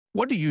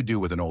What do you do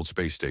with an old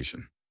space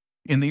station?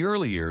 In the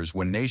early years,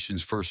 when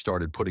nations first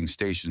started putting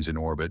stations in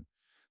orbit,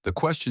 the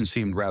question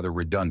seemed rather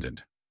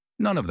redundant.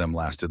 None of them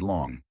lasted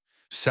long.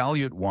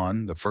 Salyut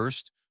 1, the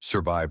first,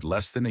 survived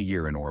less than a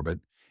year in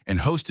orbit and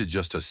hosted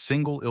just a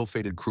single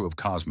ill-fated crew of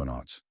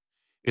cosmonauts.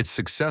 Its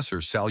successor,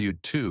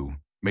 Salyut 2,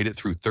 made it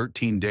through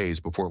 13 days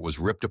before it was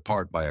ripped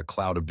apart by a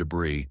cloud of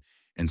debris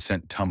and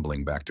sent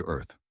tumbling back to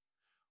Earth.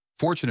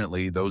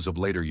 Fortunately, those of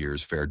later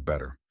years fared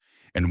better,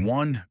 and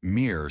one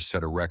Mir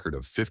set a record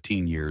of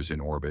 15 years in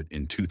orbit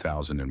in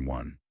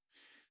 2001.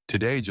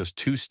 Today, just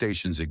two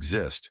stations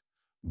exist,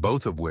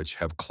 both of which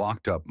have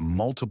clocked up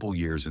multiple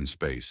years in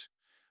space.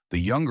 The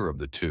younger of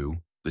the two,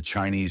 the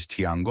Chinese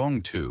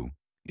Tiangong 2,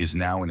 is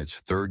now in its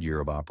third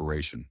year of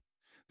operation.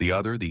 The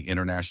other, the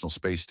International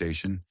Space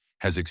Station,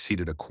 has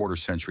exceeded a quarter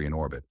century in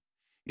orbit.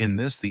 In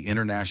this, the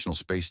International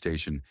Space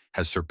Station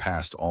has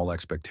surpassed all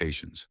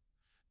expectations.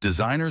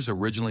 Designers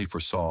originally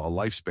foresaw a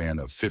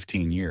lifespan of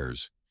 15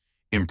 years,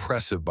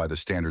 impressive by the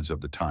standards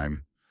of the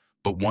time,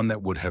 but one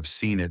that would have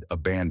seen it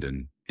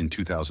abandoned in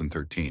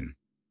 2013.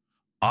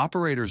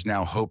 Operators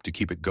now hope to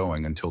keep it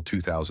going until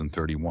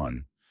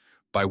 2031,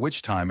 by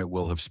which time it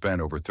will have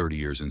spent over 30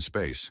 years in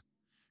space.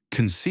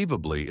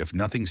 Conceivably, if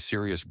nothing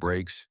serious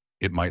breaks,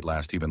 it might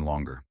last even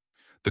longer.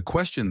 The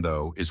question,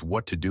 though, is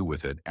what to do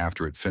with it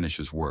after it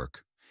finishes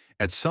work.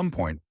 At some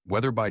point,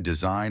 whether by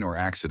design or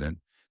accident,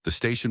 the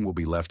station will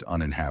be left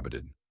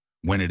uninhabited.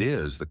 When it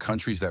is, the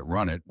countries that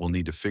run it will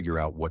need to figure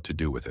out what to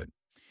do with it.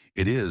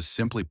 It is,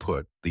 simply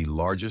put, the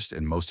largest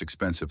and most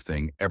expensive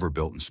thing ever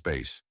built in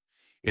space.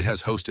 It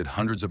has hosted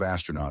hundreds of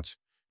astronauts,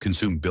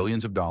 consumed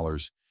billions of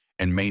dollars,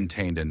 and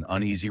maintained an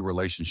uneasy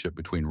relationship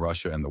between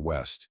Russia and the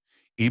West,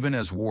 even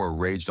as war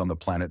raged on the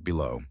planet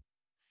below.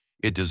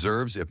 It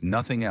deserves, if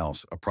nothing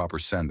else, a proper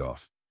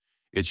send-off.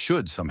 It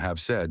should, some have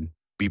said,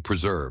 be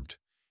preserved,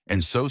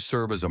 and so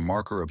serve as a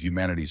marker of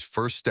humanity's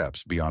first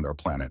steps beyond our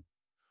planet.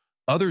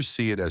 Others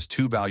see it as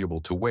too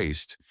valuable to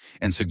waste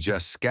and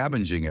suggest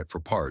scavenging it for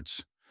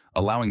parts,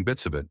 allowing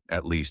bits of it,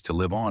 at least, to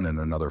live on in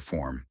another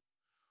form.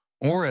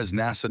 Or, as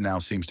NASA now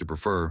seems to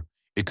prefer,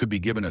 it could be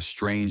given a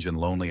strange and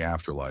lonely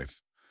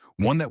afterlife,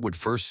 one that would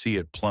first see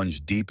it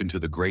plunge deep into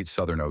the great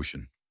Southern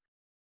Ocean.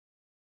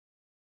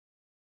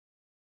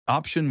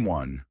 Option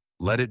 1.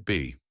 Let it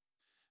be.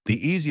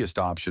 The easiest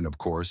option, of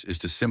course, is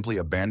to simply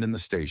abandon the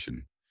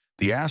station.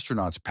 The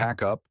astronauts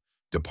pack up,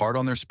 depart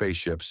on their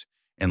spaceships,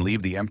 and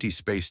leave the empty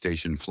space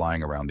station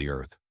flying around the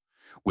Earth.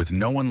 With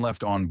no one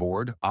left on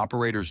board,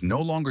 operators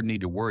no longer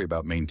need to worry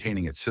about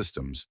maintaining its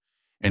systems,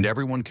 and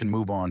everyone can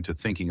move on to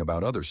thinking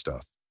about other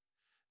stuff.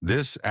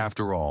 This,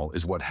 after all,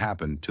 is what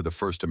happened to the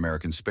first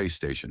American space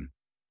station,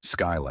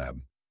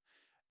 Skylab.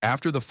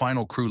 After the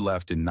final crew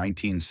left in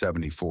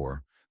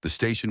 1974, the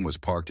station was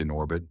parked in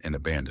orbit and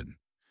abandoned.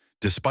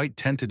 Despite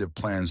tentative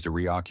plans to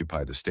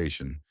reoccupy the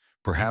station,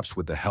 perhaps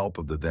with the help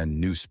of the then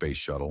new space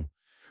shuttle,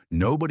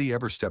 nobody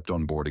ever stepped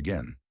on board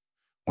again.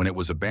 When it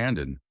was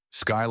abandoned,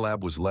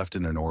 Skylab was left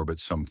in an orbit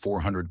some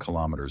 400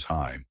 kilometers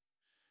high.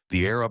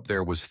 The air up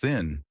there was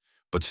thin,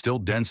 but still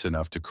dense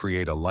enough to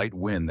create a light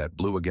wind that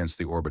blew against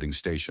the orbiting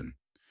station.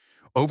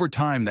 Over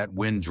time, that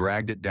wind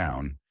dragged it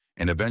down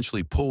and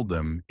eventually pulled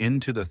them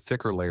into the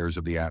thicker layers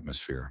of the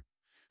atmosphere.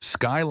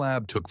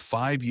 Skylab took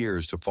 5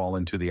 years to fall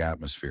into the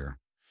atmosphere.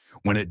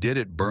 When it did,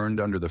 it burned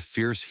under the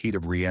fierce heat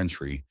of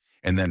reentry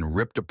and then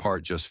ripped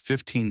apart just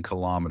 15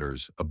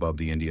 kilometers above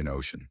the Indian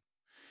Ocean.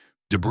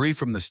 Debris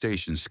from the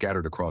station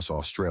scattered across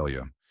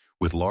Australia,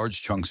 with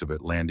large chunks of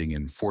it landing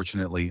in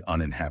fortunately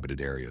uninhabited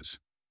areas.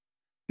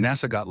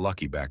 NASA got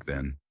lucky back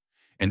then.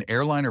 An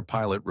airliner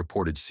pilot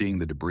reported seeing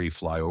the debris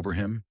fly over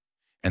him,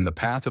 and the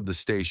path of the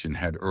station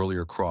had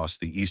earlier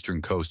crossed the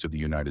eastern coast of the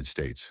United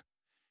States.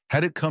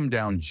 Had it come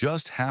down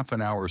just half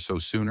an hour or so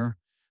sooner,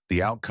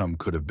 the outcome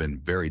could have been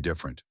very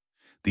different.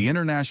 The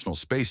International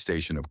Space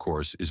Station, of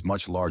course, is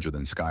much larger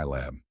than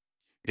Skylab.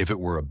 If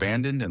it were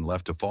abandoned and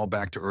left to fall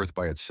back to Earth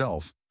by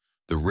itself,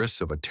 the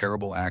risks of a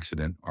terrible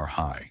accident are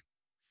high.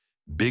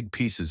 Big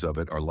pieces of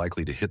it are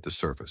likely to hit the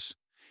surface,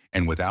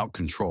 and without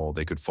control,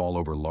 they could fall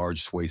over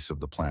large swathes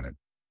of the planet.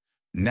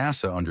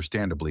 NASA,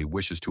 understandably,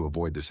 wishes to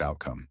avoid this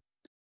outcome.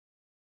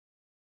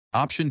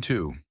 Option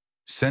 2.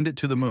 Send it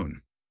to the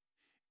moon.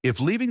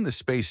 If leaving the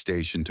space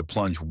station to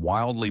plunge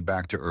wildly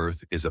back to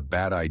Earth is a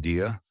bad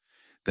idea,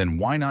 then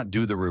why not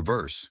do the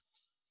reverse?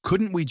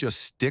 Couldn't we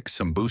just stick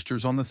some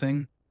boosters on the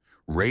thing,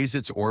 raise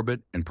its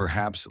orbit, and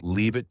perhaps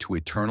leave it to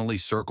eternally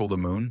circle the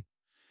moon?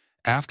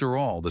 After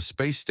all, the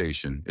space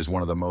station is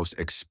one of the most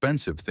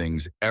expensive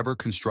things ever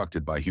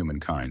constructed by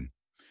humankind.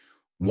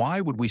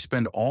 Why would we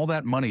spend all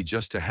that money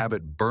just to have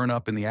it burn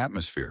up in the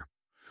atmosphere?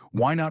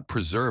 Why not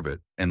preserve it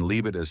and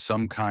leave it as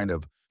some kind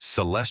of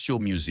celestial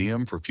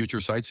museum for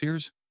future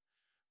sightseers?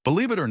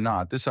 Believe it or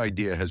not, this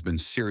idea has been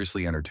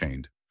seriously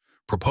entertained.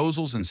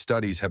 Proposals and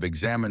studies have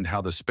examined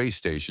how the space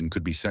station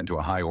could be sent to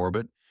a high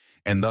orbit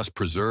and thus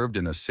preserved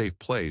in a safe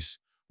place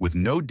with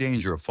no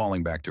danger of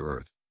falling back to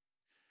Earth.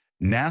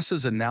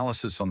 NASA's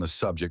analysis on the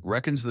subject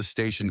reckons the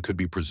station could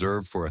be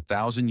preserved for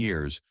 1,000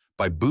 years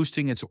by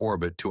boosting its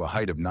orbit to a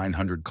height of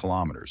 900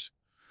 kilometers.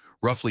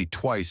 roughly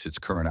twice its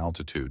current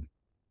altitude.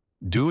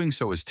 Doing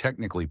so is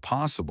technically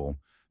possible,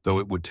 though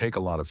it would take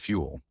a lot of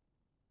fuel.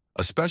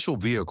 A special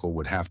vehicle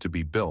would have to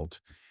be built,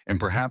 and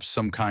perhaps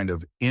some kind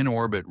of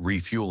in-orbit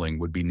refueling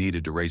would be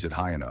needed to raise it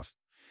high enough.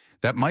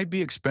 That might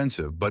be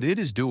expensive, but it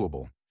is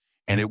doable,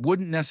 and it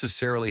wouldn't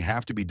necessarily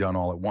have to be done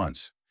all at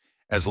once.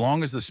 As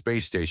long as the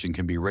space station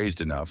can be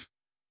raised enough,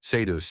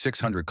 say to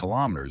 600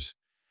 kilometers,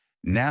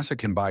 NASA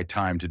can buy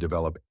time to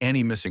develop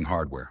any missing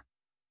hardware.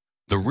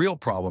 The real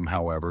problem,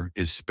 however,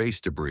 is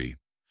space debris.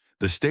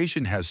 The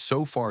station has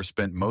so far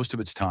spent most of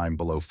its time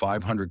below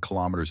 500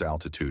 kilometers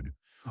altitude,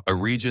 a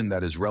region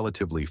that is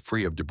relatively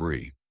free of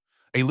debris.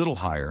 A little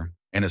higher,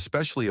 and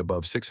especially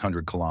above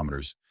 600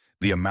 kilometers,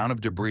 the amount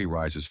of debris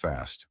rises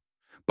fast.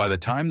 By the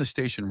time the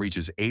station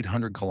reaches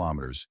 800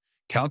 kilometers,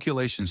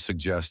 calculations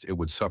suggest it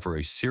would suffer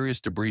a serious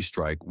debris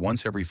strike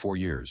once every 4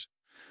 years.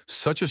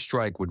 Such a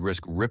strike would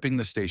risk ripping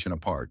the station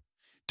apart,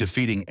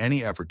 defeating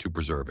any effort to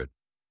preserve it.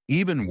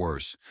 Even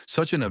worse,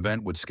 such an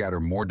event would scatter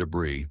more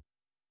debris,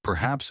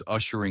 perhaps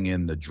ushering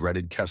in the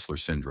dreaded Kessler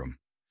syndrome.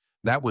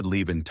 That would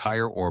leave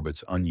entire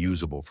orbits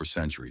unusable for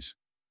centuries.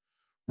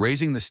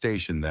 Raising the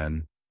station,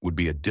 then, would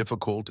be a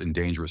difficult and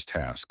dangerous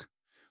task.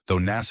 Though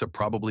NASA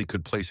probably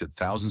could place it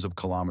thousands of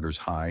kilometers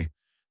high,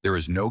 there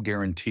is no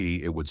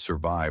guarantee it would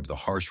survive the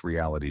harsh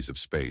realities of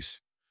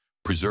space.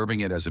 Preserving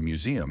it as a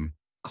museum,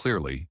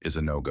 clearly, is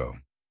a no-go.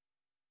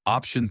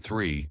 Option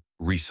 3,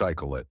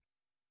 recycle it.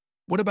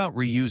 What about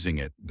reusing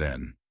it,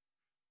 then?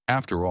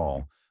 After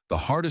all, the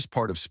hardest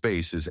part of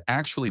space is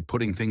actually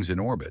putting things in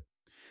orbit.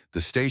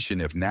 The station,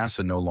 if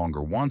NASA no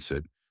longer wants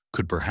it,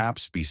 could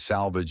perhaps be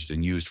salvaged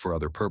and used for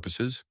other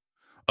purposes.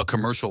 A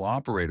commercial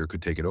operator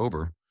could take it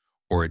over,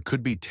 or it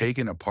could be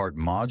taken apart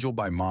module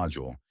by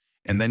module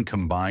and then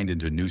combined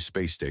into new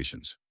space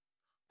stations.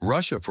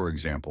 Russia, for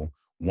example,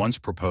 once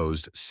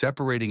proposed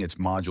separating its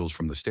modules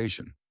from the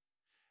station.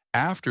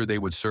 After, they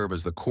would serve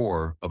as the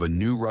core of a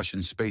new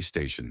Russian space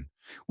station,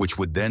 which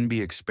would then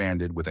be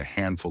expanded with a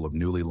handful of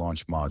newly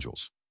launched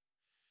modules.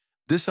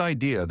 This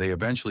idea, they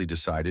eventually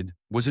decided,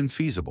 was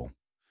infeasible.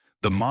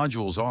 The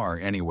modules are,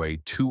 anyway,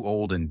 too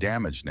old and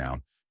damaged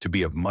now to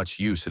be of much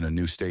use in a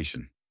new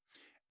station.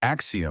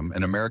 Axiom,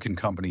 an American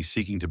company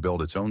seeking to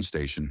build its own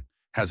station,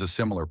 has a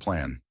similar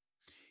plan.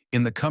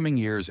 In the coming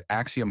years,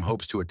 Axiom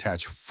hopes to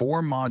attach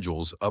 4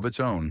 modules of its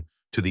own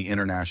to the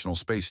International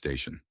Space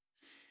Station.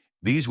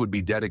 These would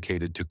be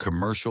dedicated to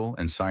commercial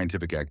and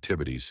scientific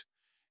activities,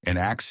 and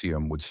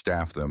Axiom would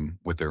staff them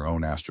with their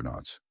own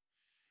astronauts.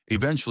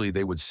 Eventually,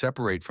 they would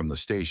separate from the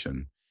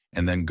station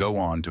and then go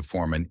on to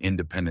form an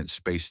independent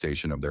space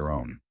station of their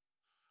own.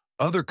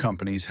 Other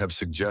companies have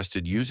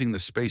suggested using the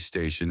space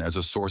station as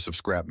a source of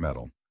scrap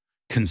metal.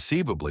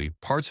 Conceivably,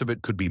 parts of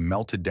it could be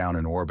melted down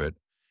in orbit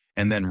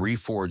and then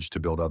reforged to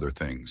build other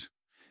things.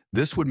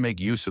 This would make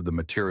use of the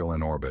material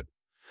in orbit,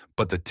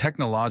 but the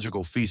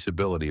technological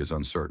feasibility is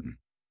uncertain.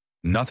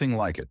 Nothing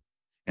like it,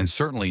 and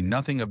certainly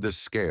nothing of this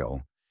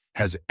scale,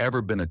 has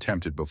ever been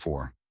attempted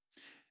before.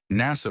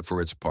 NASA,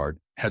 for its part,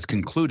 has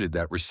concluded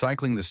that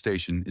recycling the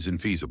station is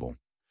infeasible.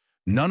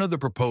 None of the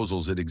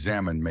proposals it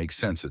examined make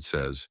sense, it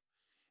says,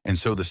 and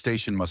so the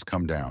station must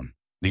come down.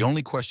 The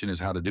only question is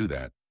how to do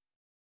that.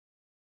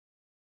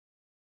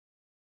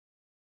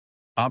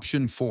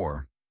 Option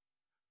 4.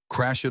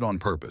 Crash it on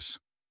purpose.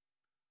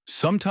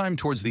 Sometime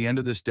towards the end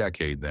of this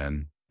decade,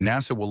 then,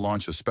 NASA will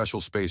launch a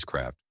special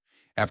spacecraft.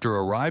 After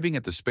arriving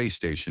at the space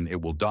station,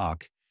 it will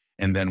dock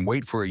and then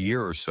wait for a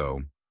year or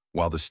so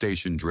while the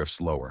station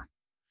drifts lower.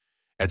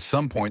 At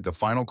some point, the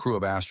final crew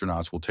of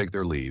astronauts will take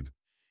their leave,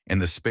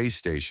 and the space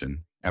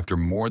station, after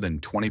more than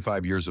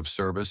 25 years of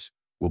service,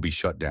 will be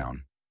shut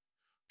down.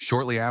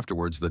 Shortly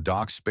afterwards, the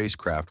docked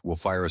spacecraft will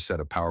fire a set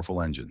of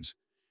powerful engines,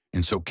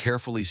 and so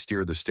carefully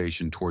steer the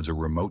station towards a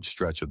remote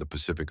stretch of the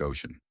Pacific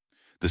Ocean.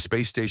 The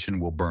space station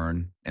will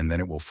burn, and then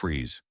it will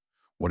freeze.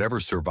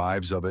 Whatever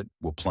survives of it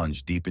will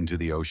plunge deep into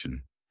the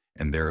ocean,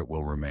 and there it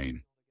will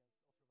remain.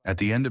 At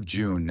the end of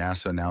June,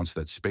 NASA announced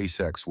that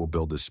SpaceX will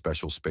build this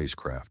special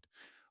spacecraft,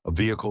 a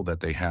vehicle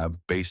that they have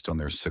based on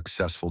their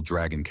successful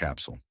Dragon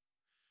capsule.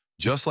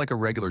 Just like a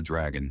regular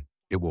Dragon,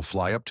 it will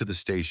fly up to the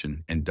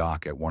station and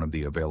dock at one of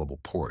the available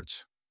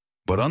ports.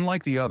 But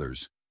unlike the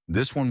others,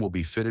 this one will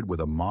be fitted with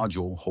a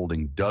module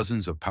holding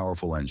dozens of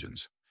powerful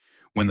engines.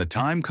 When the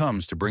time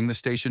comes to bring the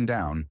station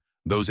down,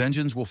 those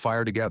engines will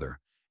fire together,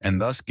 and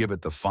thus give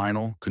it the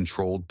final,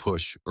 controlled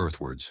push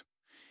earthwards.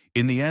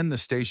 In the end, the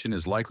station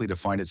is likely to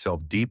find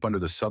itself deep under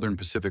the southern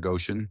Pacific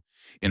Ocean,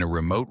 in a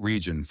remote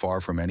region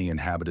far from any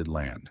inhabited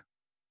land.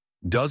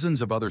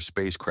 Dozens of other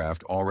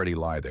spacecraft already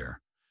lie there,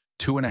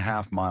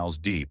 2.5 miles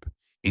deep,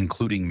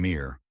 including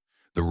Mir,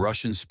 the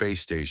Russian space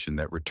station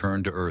that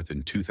returned to Earth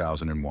in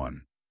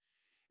 2001.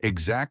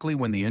 Exactly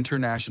when the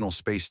International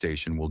Space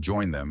Station will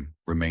join them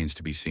remains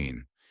to be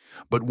seen.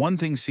 But one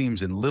thing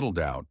seems in little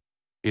doubt: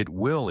 it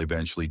will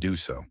eventually do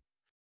so.